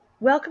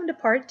Welcome to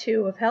part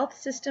 2 of Health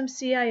System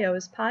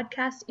CIO's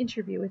podcast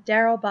interview with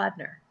Darrell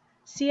Bondar,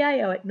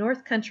 CIO at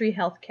North Country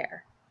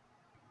Healthcare.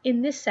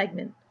 In this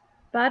segment,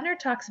 Bondar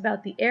talks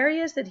about the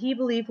areas that he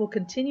believes will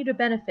continue to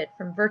benefit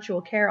from virtual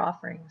care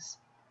offerings,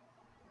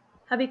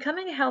 how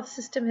becoming a health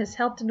system has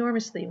helped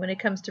enormously when it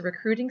comes to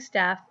recruiting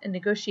staff and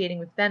negotiating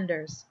with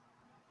vendors,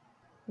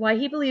 why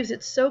he believes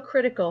it's so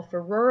critical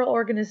for rural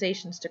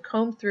organizations to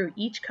comb through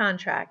each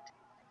contract,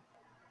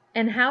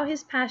 and how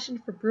his passion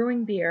for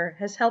brewing beer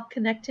has helped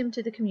connect him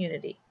to the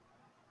community.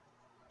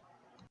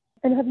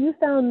 And have you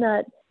found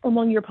that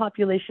among your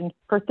population,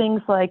 for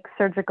things like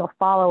surgical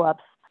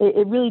follow-ups,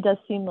 it really does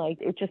seem like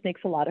it just makes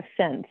a lot of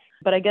sense.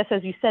 But I guess,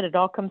 as you said, it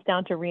all comes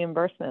down to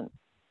reimbursement.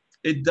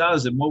 It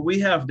does. And what we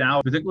have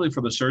now, particularly for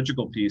the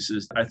surgical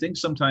pieces, I think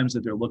sometimes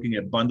that they're looking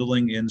at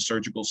bundling in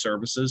surgical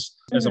services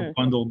as a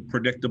bundled,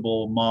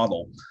 predictable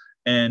model.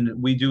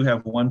 And we do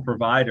have one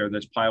provider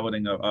that's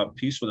piloting a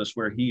piece with us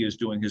where he is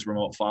doing his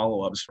remote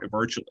follow-ups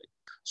virtually.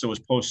 So his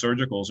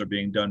post-surgicals are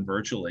being done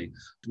virtually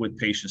with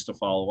patients to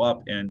follow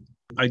up. And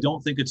I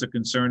don't think it's a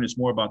concern. It's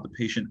more about the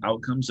patient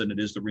outcomes than it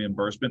is the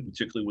reimbursement,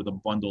 particularly with a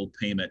bundled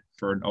payment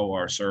for an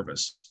OR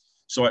service.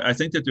 So I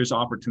think that there's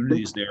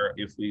opportunities there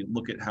if we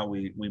look at how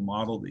we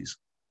model these.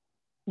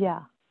 Yeah.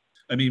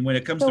 I mean, when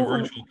it comes to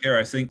virtual care,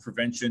 I think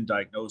prevention,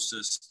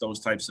 diagnosis, those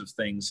types of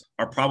things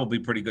are probably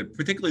pretty good.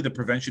 Particularly the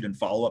prevention and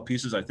follow-up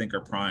pieces, I think, are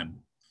prime.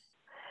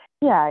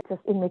 Yeah,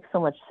 it makes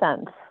so much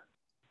sense.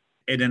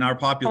 And in our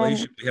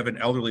population, we have an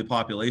elderly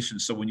population.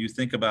 So when you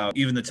think about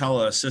even the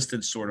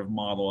teleassistance sort of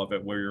model of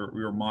it, where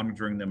you're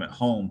monitoring them at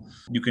home,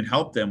 you can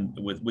help them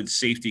with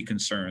safety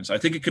concerns. I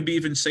think it could be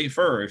even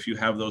safer if you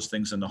have those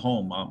things in the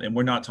home. And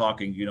we're not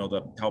talking,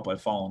 the help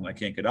I've fallen, I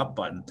can't get up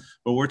button,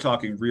 but we're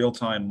talking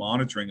real-time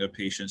monitoring of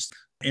patients.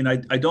 And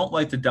I don't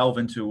like to delve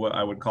into what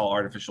I would call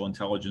artificial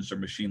intelligence or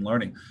machine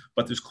learning,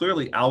 but there's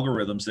clearly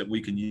algorithms that we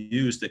can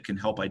use that can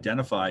help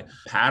identify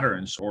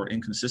patterns or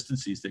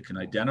inconsistencies that can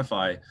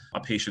identify a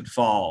patient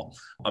fall,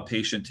 a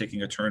patient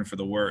taking a turn for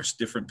the worse,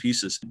 different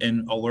pieces,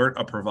 and alert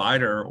a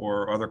provider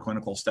or other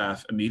clinical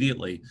staff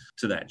immediately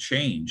to that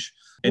change.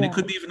 And it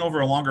could be even over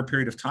a longer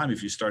period of time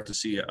if you start to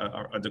see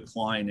a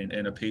decline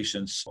in a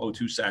patient's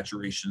O2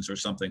 saturations or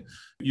something.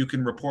 You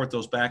can report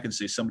those back and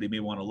say somebody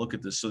may want to look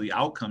at this. So the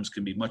outcomes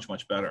can be much,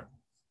 much better.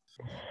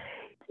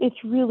 It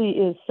really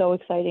is so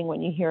exciting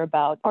when you hear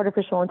about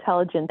artificial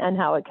intelligence and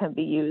how it can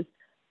be used.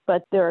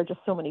 But there are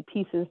just so many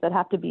pieces that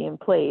have to be in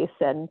place.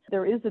 And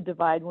there is a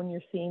divide when you're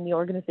seeing the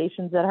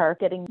organizations that are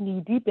getting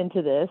knee deep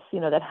into this,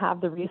 that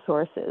have the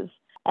resources.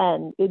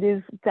 And it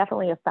is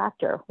definitely a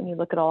factor when you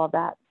look at all of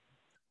that.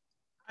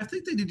 I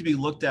think they need to be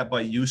looked at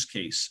by use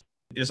case.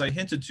 As I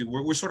hinted to,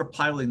 we're sort of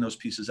piloting those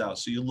pieces out.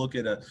 So you look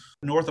at an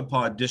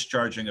orthopod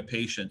discharging a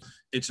patient,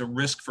 it's a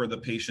risk for the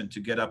patient to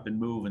get up and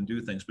move and do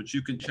things, but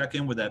you can check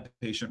in with that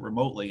patient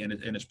remotely and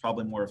it's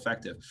probably more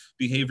effective.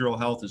 Behavioral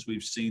health, as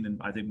we've seen, and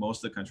I think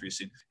most of the country has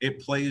seen, it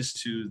plays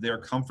to their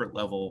comfort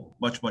level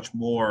much, much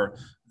more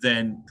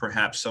than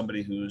perhaps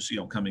somebody who's,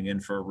 coming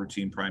in for a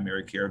routine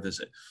primary care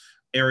visit.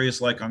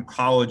 Areas like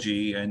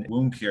oncology and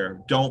wound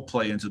care don't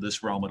play into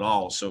this realm at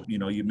all. So,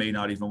 you may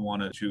not even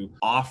want to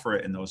offer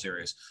it in those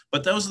areas.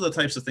 But those are the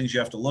types of things you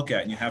have to look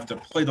at and you have to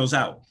play those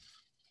out.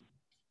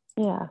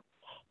 Yeah.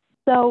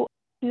 So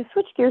to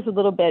switch gears a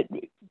little bit,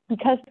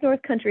 because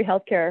North Country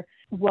Healthcare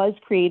was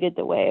created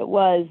the way it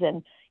was,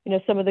 and,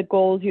 some of the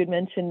goals you had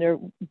mentioned are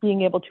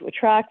being able to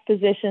attract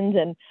physicians,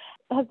 and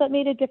has that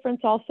made a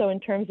difference also in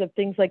terms of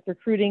things like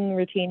recruiting,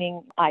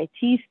 retaining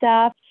IT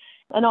staff,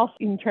 and also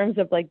in terms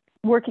of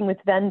working with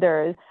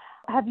vendors?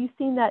 Have you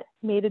seen that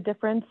made a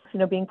difference,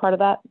 being part of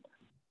that?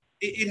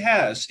 It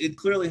has. It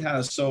clearly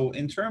has. So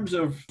in terms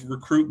of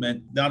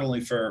recruitment, not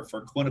only for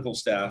clinical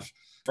staff,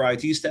 for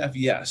IT staff,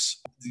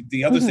 yes.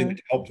 The other thing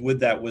that helped with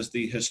that was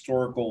the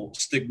historical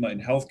stigma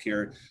in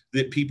healthcare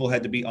that people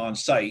had to be on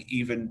site,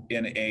 even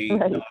in a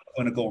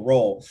non-clinical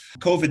role.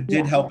 COVID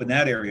did help in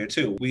that area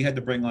too. We had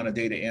to bring on a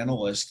data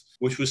analyst,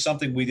 which was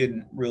something we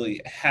didn't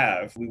really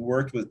have. We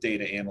worked with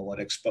data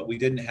analytics, but we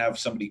didn't have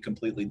somebody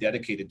completely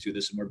dedicated to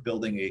this, and we're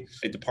building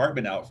a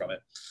department out from it.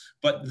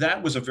 But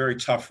that was a very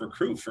tough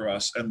recruit for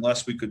us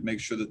unless we could make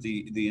sure that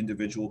the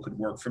individual could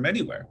work from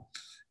anywhere.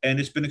 And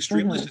it's been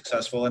extremely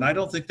successful. And I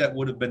don't think that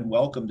would have been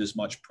welcomed as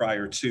much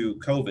prior to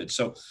COVID.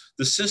 So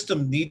the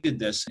system needed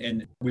this,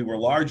 and we were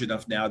large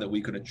enough now that we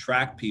could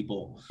attract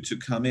people to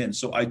come in.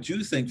 So I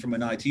do think from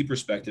an IT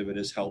perspective, it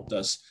has helped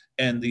us.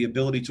 And the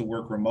ability to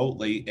work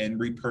remotely and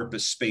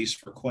repurpose space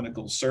for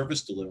clinical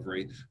service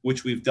delivery,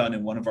 which we've done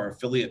in one of our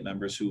affiliate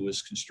members who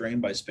was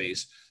constrained by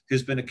space,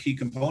 has been a key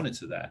component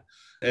to that.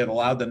 It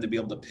allowed them to be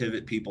able to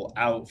pivot people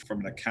out from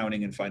an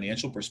accounting and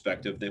financial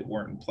perspective that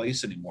weren't in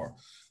place anymore.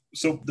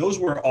 So those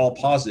were all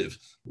positive.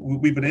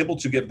 We've been able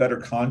to get better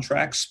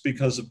contracts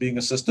because of being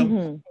a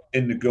system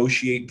and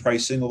negotiate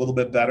pricing a little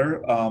bit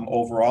better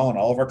overall in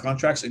all of our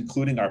contracts,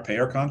 including our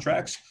payer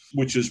contracts,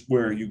 which is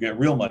where you get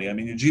real money. I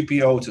mean, your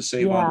GPO to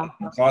save on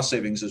cost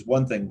savings is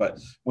one thing, but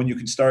when you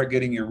can start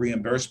getting your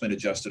reimbursement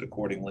adjusted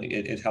accordingly,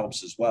 it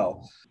helps as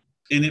well.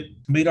 And it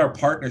made our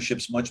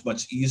partnerships much,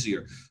 much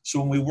easier. So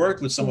when we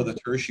worked with some of the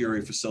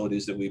tertiary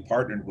facilities that we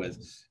partnered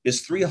with,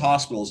 is 3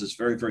 hospitals is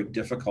very, very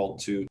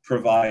difficult to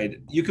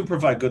provide. You can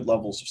provide good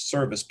levels of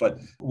service, but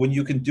when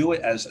you can do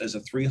it as a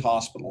 3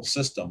 hospital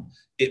system,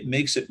 it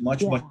makes it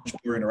much, much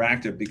more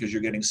interactive because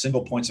you're getting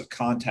single points of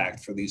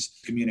contact for these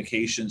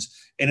communications.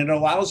 And it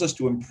allows us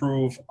to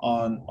improve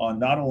on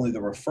not only the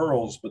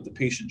referrals, but the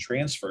patient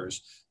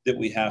transfers that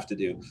we have to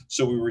do.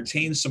 So we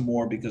retain some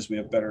more because we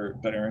have better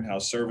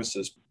in-house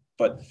services.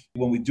 But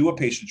when we do a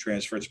patient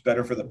transfer, it's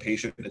better for the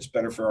patient. It's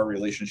better for our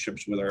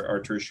relationships with our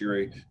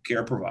tertiary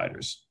care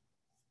providers.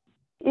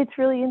 It's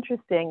really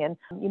interesting. And,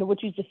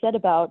 what you just said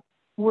about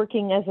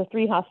working as a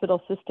 3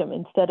 hospital system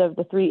instead of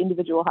the 3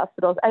 individual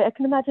hospitals, I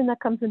can imagine that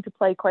comes into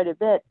play quite a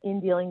bit in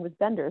dealing with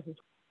vendors.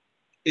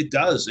 It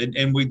does.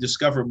 And we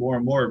discover more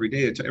and more every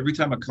day. Every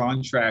time a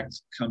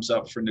contract comes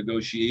up for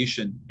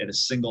negotiation at a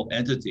single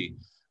entity,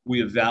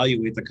 we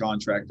evaluate the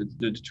contract to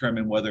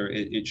determine whether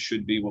it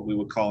should be what we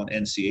would call an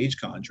NCH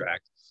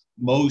contract.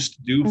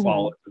 Most do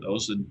fall into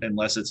those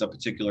unless it's a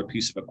particular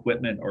piece of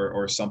equipment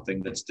or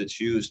something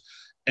that's used.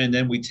 And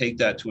then we take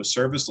that to a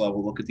service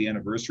level, look at the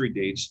anniversary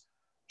dates,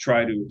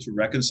 try to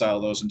reconcile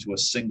those into a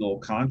single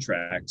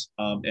contract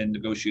and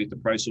negotiate the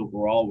price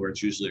overall, where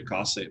it's usually a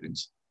cost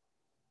savings.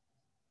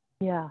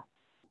 Yeah,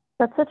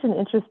 that's such an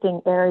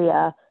interesting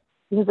area.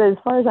 Because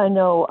as far as I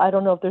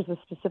don't know if there's a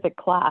specific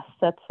class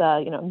that's,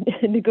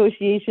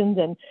 negotiations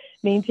and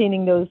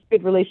maintaining those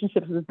good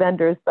relationships with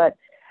vendors. But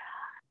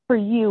for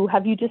you,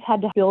 have you just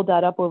had to build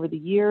that up over the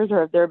years,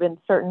 or have there been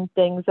certain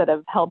things that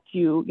have helped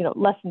you,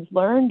 lessons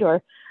learned,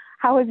 or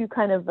how have you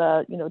kind of,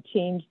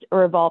 changed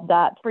or evolved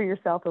that for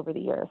yourself over the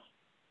years?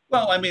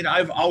 Well, I mean,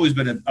 I've always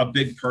been a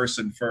big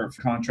person for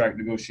contract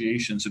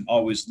negotiations and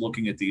always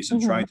looking at these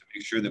and trying to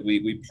make sure that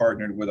we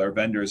partnered with our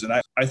vendors. And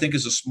I think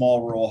as a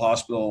small rural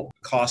hospital,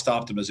 cost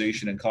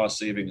optimization and cost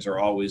savings are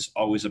always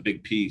a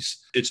big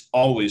piece. It's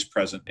always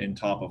present in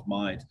top of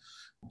mind.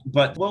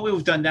 But what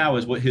we've done now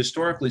is what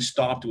historically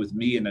stopped with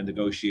me in a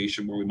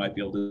negotiation where we might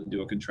be able to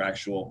do a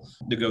contractual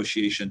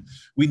negotiation.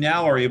 We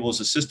now are able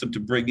as a system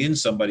to bring in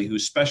somebody who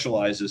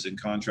specializes in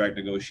contract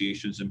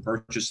negotiations and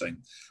purchasing,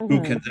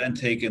 who can then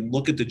take and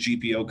look at the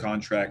GPO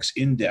contracts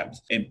in depth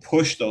and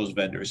push those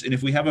vendors. And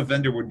if we have a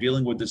vendor we're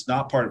dealing with that's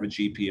not part of a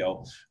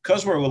GPO,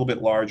 because we're a little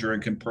bit larger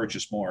and can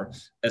purchase more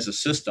as a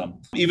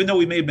system, even though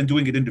we may have been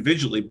doing it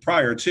individually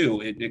prior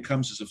to, it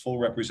comes as a full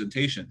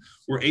representation.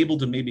 We're able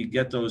to maybe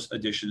get those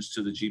additions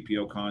to the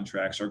GPO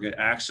contracts or get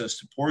access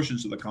to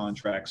portions of the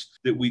contracts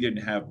that we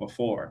didn't have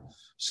before.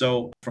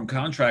 So from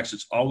contracts,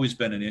 it's always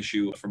been an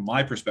issue from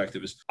my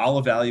perspective is I'll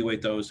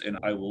evaluate those and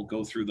I will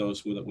go through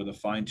those with a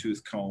fine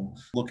tooth comb,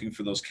 looking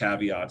for those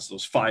caveats,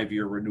 those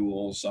 5-year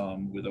renewals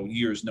with a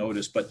year's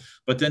notice. But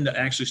then to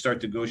actually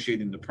start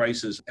negotiating the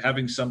prices,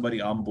 having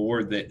somebody on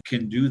board that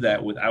can do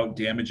that without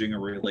damaging a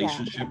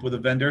relationship with a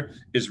vendor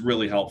is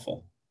really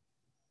helpful.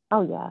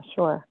 Oh, yeah,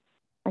 sure.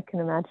 I can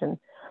imagine.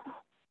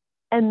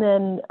 And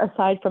then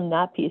aside from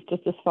that piece,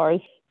 just as far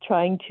as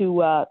trying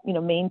to,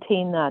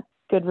 maintain that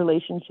good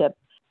relationship,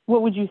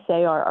 what would you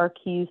say are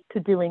keys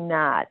to doing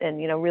that and,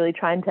 really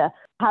trying to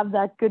have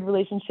that good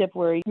relationship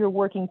where you're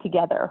working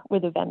together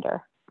with a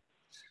vendor?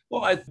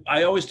 Well,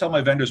 I always tell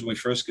my vendors when we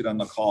first get on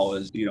the call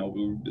is, we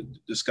were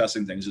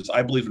discussing things, is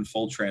I believe in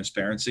full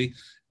transparency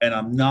and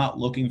I'm not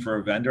looking for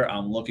a vendor.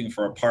 I'm looking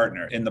for a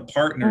partner, and the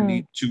partner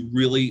needs to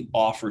really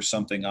offer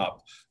something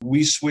up.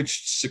 We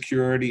switched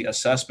security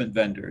assessment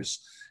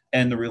vendors,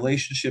 and the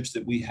relationships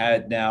that we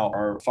had now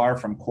are far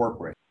from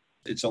corporate.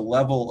 It's a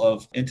level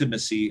of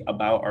intimacy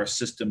about our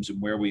systems and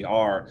where we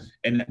are.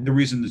 And the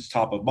reason it's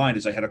top of mind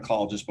is I had a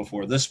call just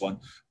before this one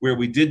where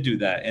we did do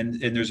that. And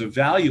there's a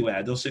value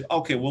add. They'll say,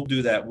 okay, we'll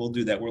do that.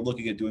 We're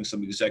looking at doing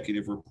some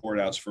executive report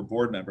outs for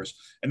board members.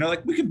 And they're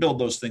like, we can build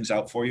those things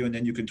out for you. And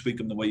then you can tweak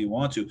them the way you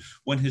want to.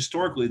 When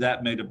historically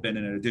that may have been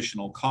an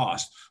additional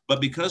cost. But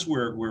because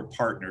we're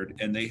partnered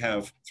and they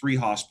have 3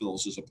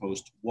 hospitals as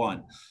opposed to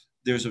 1,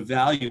 there's a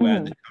value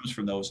add that comes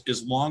from those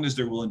as long as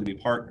they're willing to be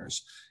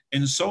partners.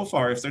 And so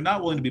far, if they're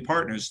not willing to be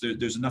partners,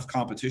 there's enough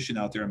competition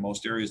out there in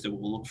most areas that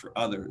will look for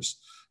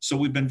others. So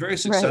we've been very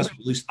successful,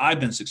 at least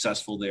I've been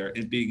successful there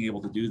in being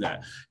able to do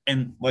that.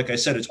 And like I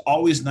said, it's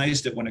always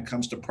nice that when it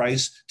comes to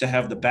price to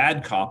have the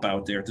bad cop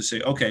out there to say,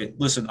 okay,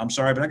 listen, I'm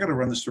sorry, but I got to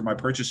run this through my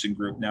purchasing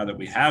group now that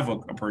we have a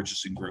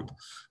purchasing group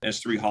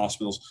as 3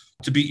 hospitals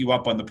to beat you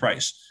up on the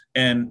price.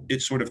 And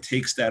it sort of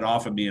takes that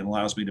off of me and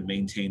allows me to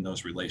maintain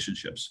those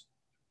relationships.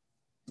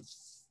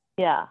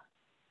 Yeah,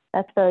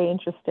 that's very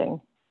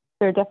interesting.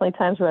 There are definitely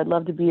times where I'd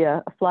love to be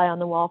a fly on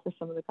the wall for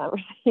some of the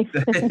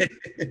conversations.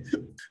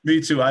 Me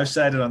too. I've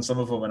sat in on some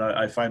of them, and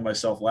I find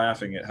myself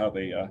laughing at how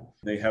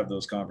they have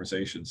those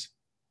conversations.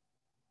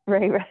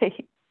 Right.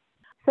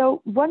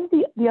 So one of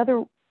the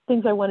other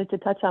things I wanted to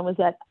touch on was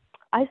that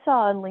I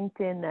saw on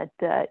LinkedIn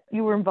that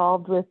you were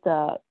involved with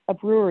a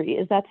brewery.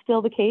 Is that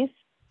still the case?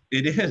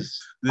 It is.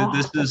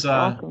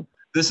 Awesome.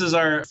 This is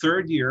our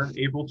 3rd year.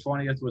 April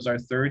 20th was our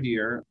 3rd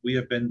year. We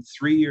have been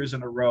 3 years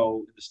in a row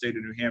in the state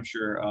of New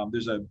Hampshire.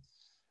 There's a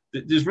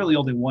There's really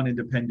only one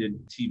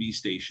independent TV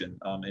station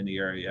in the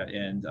area,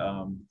 and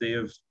they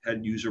have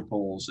had user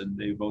polls, and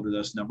they voted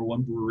us number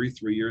one brewery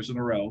 3 years in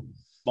a row.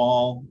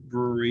 Small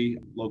brewery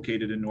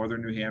located in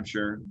northern New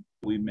Hampshire.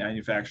 We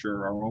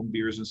manufacture our own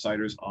beers and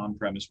ciders on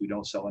premise. We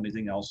don't sell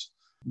anything else.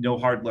 No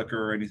hard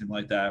liquor or anything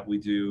like that. We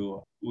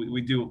do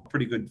a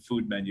pretty good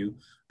food menu.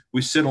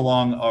 We sit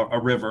along a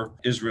river,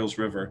 Israel's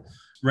River.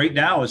 Right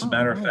now, as a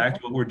matter of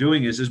fact, what we're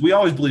doing is we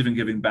always believe in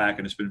giving back,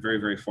 and it's been very,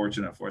 very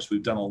fortunate for us.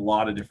 We've done a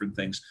lot of different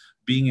things.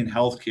 Being in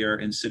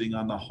healthcare and sitting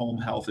on the home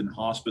health and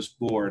hospice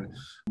board,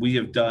 we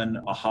have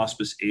done a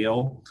hospice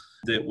ale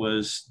that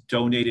was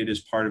donated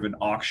as part of an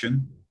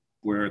auction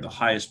where the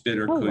highest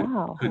bidder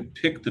could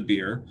pick the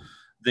beer.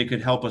 They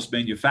could help us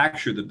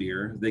manufacture the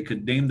beer. They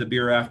could name the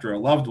beer after a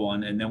loved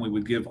one, and then we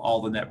would give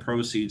all the net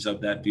proceeds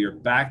of that beer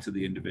back to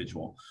the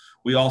individual.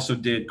 We also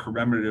did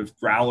commemorative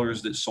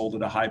growlers that sold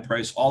at a high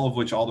price, all of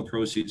which all the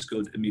proceeds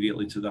go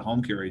immediately to the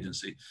home care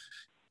agency.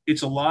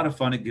 It's a lot of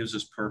fun. It gives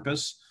us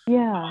purpose.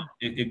 Yeah.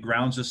 It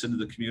grounds us into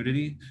the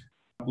community.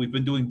 We've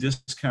been doing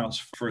discounts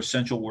for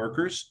essential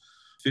workers,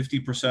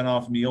 50%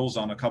 off meals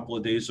on a couple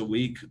of days a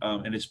week.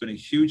 And it's been a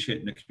huge hit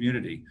in the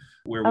community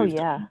where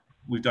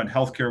we've done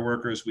healthcare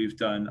workers, we've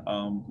done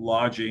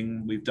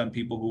lodging, we've done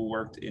people who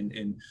worked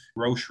in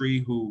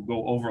grocery who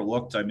go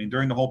overlooked. I mean,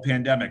 during the whole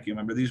pandemic, you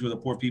remember these were the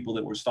poor people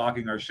that were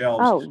stocking our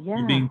shelves,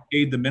 being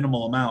paid the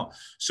minimal amount.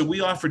 So we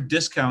offered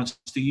discounts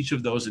to each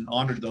of those and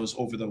honored those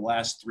over the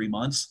last 3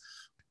 months.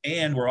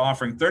 And we're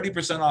offering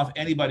 30% off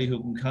anybody who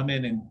can come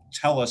in and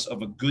tell us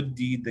of a good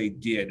deed they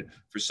did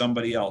for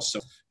somebody else.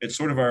 So it's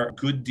sort of our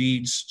good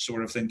deeds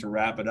sort of thing to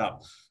wrap it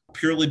up,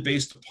 purely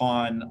based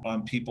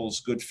upon people's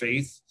good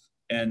faith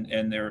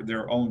and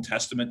their own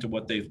testament to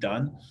what they've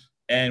done.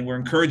 And we're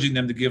encouraging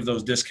them to give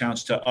those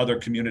discounts to other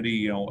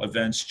community,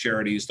 events,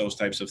 charities, those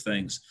types of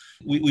things.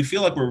 We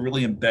feel like we're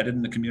really embedded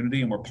in the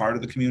community and we're part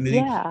of the community.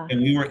 Yeah,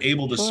 and we were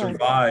able to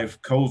survive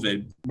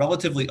COVID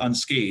relatively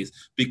unscathed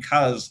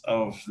because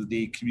of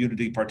the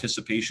community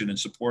participation and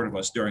support of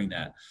us during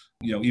that.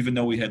 Even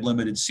though we had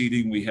limited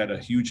seating, we had a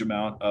huge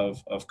amount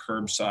of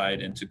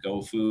curbside and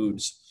to-go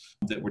foods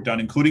that were done,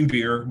 including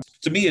beer.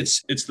 To me,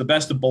 it's the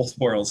best of both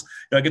worlds.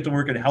 I get to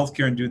work in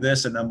healthcare and do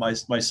this, and then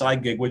my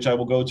side gig, which I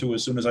will go to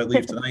as soon as I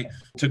leave tonight,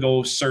 to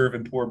go serve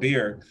and pour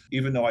beer.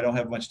 Even though I don't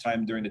have much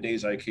time during the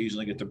days, I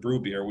occasionally get to brew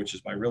beer, which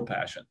is my real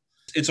passion.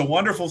 It's a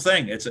wonderful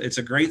thing. It's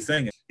a great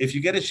thing. If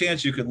you get a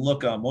chance, you can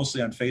look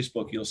mostly on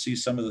Facebook. You'll see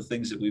some of the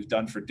things that we've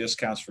done for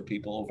discounts for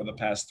people over the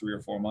past 3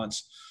 or 4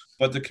 months.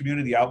 But the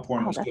community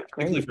outpouring was good,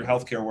 particularly for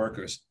healthcare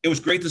workers. It was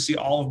great to see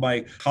all of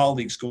my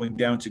colleagues going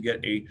down to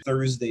get a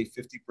Thursday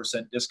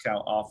 50%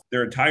 discount off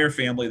their entire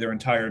family, their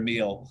entire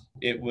meal.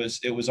 It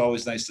was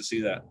always nice to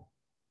see that.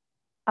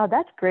 Oh,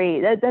 that's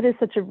great. That is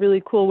such a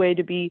really cool way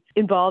to be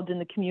involved in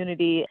the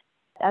community.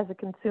 As a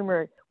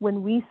consumer,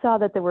 when we saw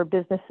that there were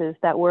businesses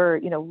that were,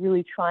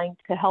 really trying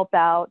to help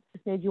out, it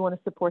made you want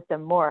to support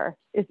them more.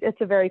 It's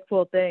a very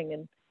cool thing.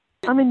 And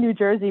I'm in New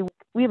Jersey.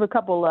 We have a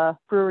couple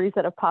breweries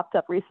that have popped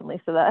up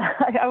recently, so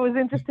that I was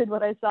interested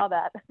when I saw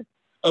that.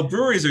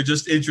 Breweries are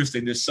just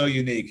interesting. They're so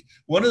unique.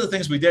 One of the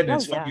things we did, and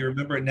it's funny you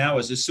remember it now,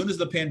 is as soon as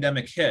the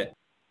pandemic hit,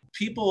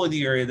 people in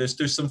the area,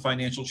 there's some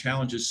financial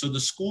challenges. So the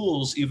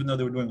schools, even though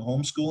they were doing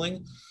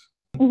homeschooling,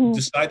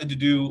 decided to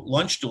do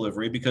lunch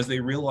delivery because they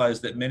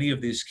realized that many of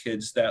these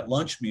kids, that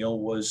lunch meal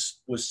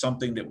was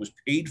something that was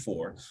paid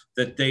for,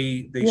 that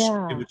they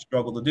would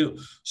struggle to do.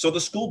 So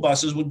the school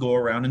buses would go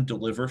around and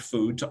deliver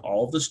food to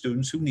all of the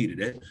students who needed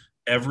it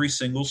every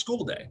single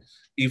school day,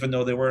 even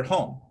though they were at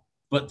home.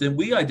 But then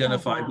we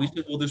identified, we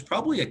said, well, there's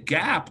probably a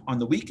gap on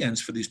the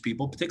weekends for these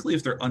people, particularly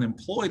if they're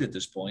unemployed at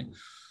this point.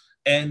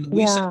 And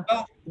we said,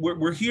 well,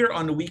 we're here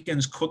on the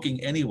weekends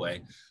cooking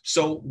anyway.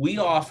 So we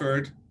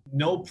offered,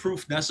 no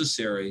proof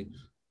necessary,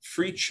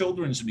 free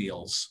children's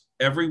meals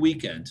every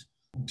weekend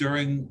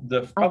during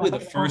probably the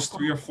first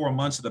 3 or 4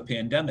 months of the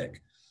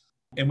pandemic.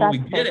 And when we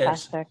did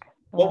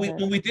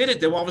it,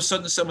 then all of a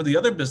sudden some of the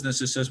other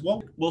businesses says,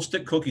 well, we'll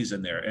stick cookies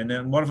in there. And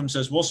then one of them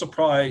says, we'll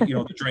supply,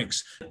 the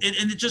drinks.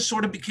 And it just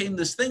sort of became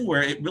this thing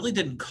where it really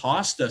didn't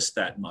cost us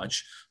that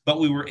much, but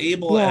we were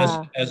able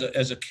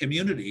as a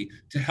community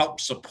to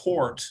help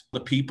support the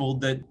people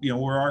that,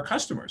 were our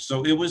customers.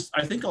 So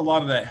I think a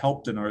lot of that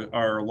helped in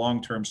our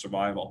long-term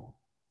survival.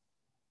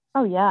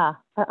 Oh, yeah,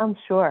 I'm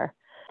sure.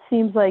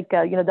 Seems like,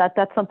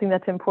 that's something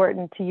that's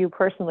important to you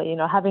personally,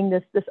 having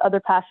this other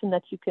passion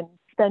that you can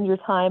spend your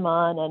time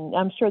on. And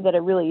I'm sure that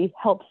it really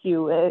helps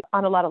you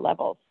on a lot of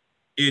levels.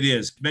 It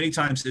is. Many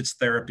times it's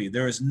therapy.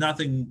 There is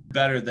nothing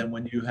better than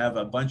when you have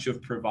a bunch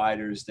of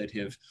providers that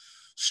have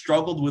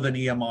struggled with an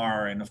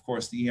EMR. And of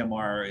course, the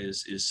EMR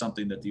is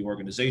something that the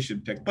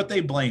organization picked, but they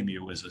blame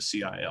you as a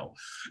CIO.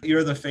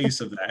 You're the face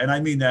of that. And I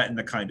mean that in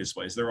the kindest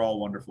ways. They're all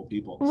wonderful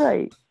people.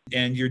 Right.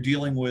 And you're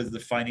dealing with the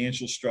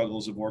financial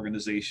struggles of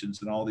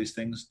organizations and all these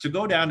things. To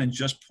go down and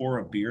just pour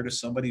a beer to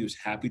somebody who's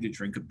happy to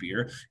drink a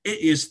beer, it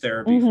is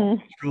therapy. It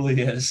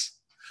truly is.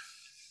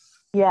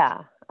 Yeah.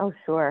 Oh,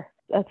 sure.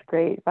 That's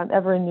great. If I'm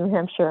ever in New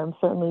Hampshire, I'm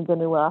certainly going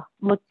to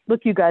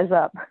look you guys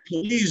up.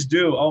 Please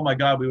do. Oh my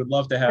God, we would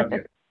love to have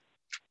you.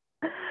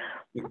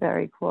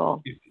 Very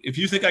cool. If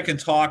you think I can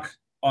talk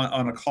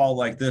on a call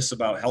like this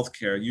about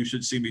healthcare, you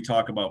should see me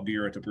talk about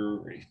beer at the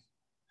brewery.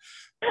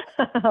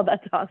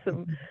 That's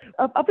awesome.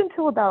 Up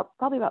until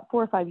probably about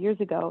 4 or 5 years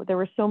ago, there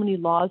were so many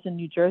laws in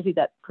New Jersey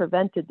that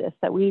prevented this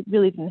that we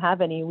really didn't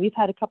have any. We've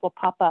had a couple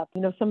pop up,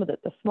 some of the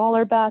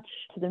smaller batch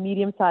to the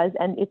medium size,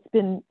 and it's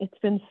been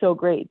so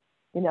great,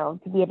 to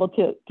be able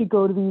to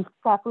go to these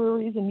craft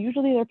breweries. And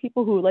usually they're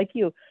people who, like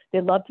you,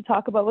 they love to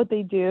talk about what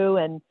they do,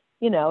 and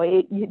you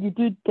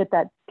do get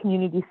that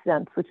community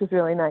sense, which is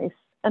really nice.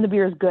 And the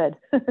beer is good.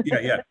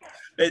 Yeah.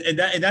 And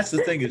that's the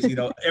thing is,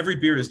 every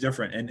beer is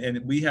different.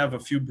 And we have a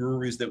few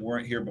breweries that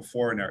weren't here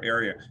before in our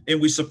area, and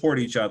we support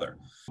each other.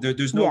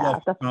 There's no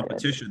love for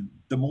competition. Good.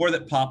 The more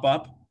that pop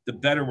up, the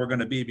better we're going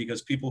to be,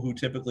 because people who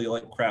typically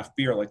like craft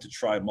beer like to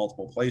try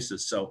multiple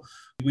places. So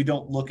we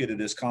don't look at it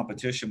as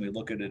competition. We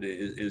look at it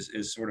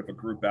as sort of a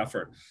group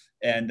effort.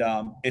 And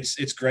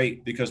it's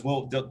great because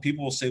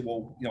people will say,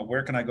 well,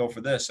 where can I go for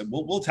this? And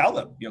we'll tell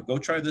them, go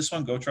try this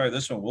one, go try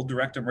this one. We'll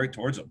direct them right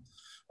towards them.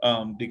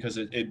 Because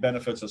it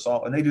benefits us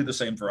all, and they do the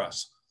same for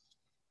us.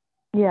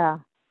 Yeah.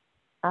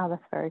 Oh,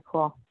 that's very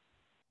cool.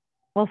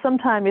 Well,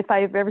 sometime if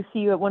I ever see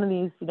you at one of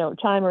these,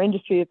 Chime or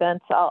industry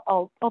events,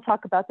 I'll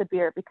talk about the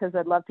beer, because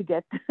I'd love to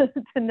get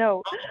to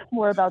know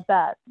more about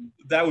that.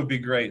 That would be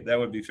great. That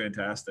would be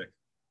fantastic.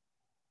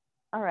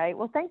 All right.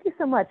 Well, thank you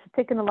so much. It's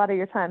taken a lot of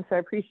your time, so I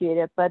appreciate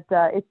it. But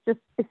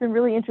it's been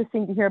really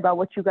interesting to hear about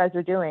what you guys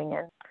are doing,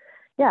 and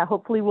yeah,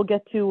 hopefully we'll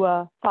get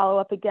to follow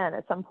up again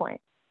at some point.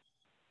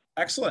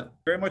 Excellent.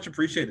 Very much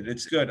appreciated.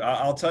 It's good.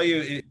 I'll tell you,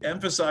 it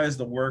emphasized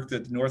the work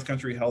that North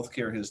Country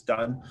Healthcare has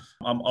done.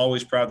 I'm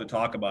always proud to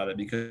talk about it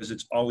because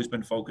it's always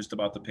been focused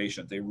about the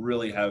patient. They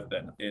really have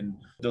been. And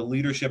the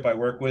leadership I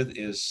work with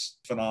is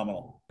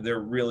phenomenal. They're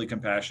really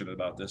compassionate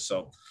about this.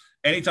 So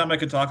anytime I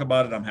can talk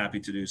about it, I'm happy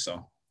to do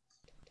so.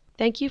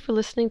 Thank you for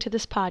listening to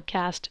this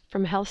podcast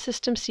from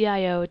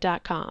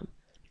healthsystemcio.com.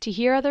 To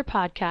hear other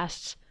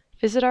podcasts,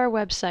 visit our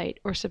website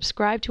or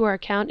subscribe to our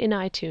account in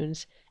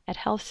iTunes at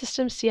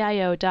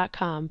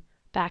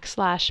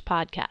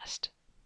healthsystemcio.com/podcast.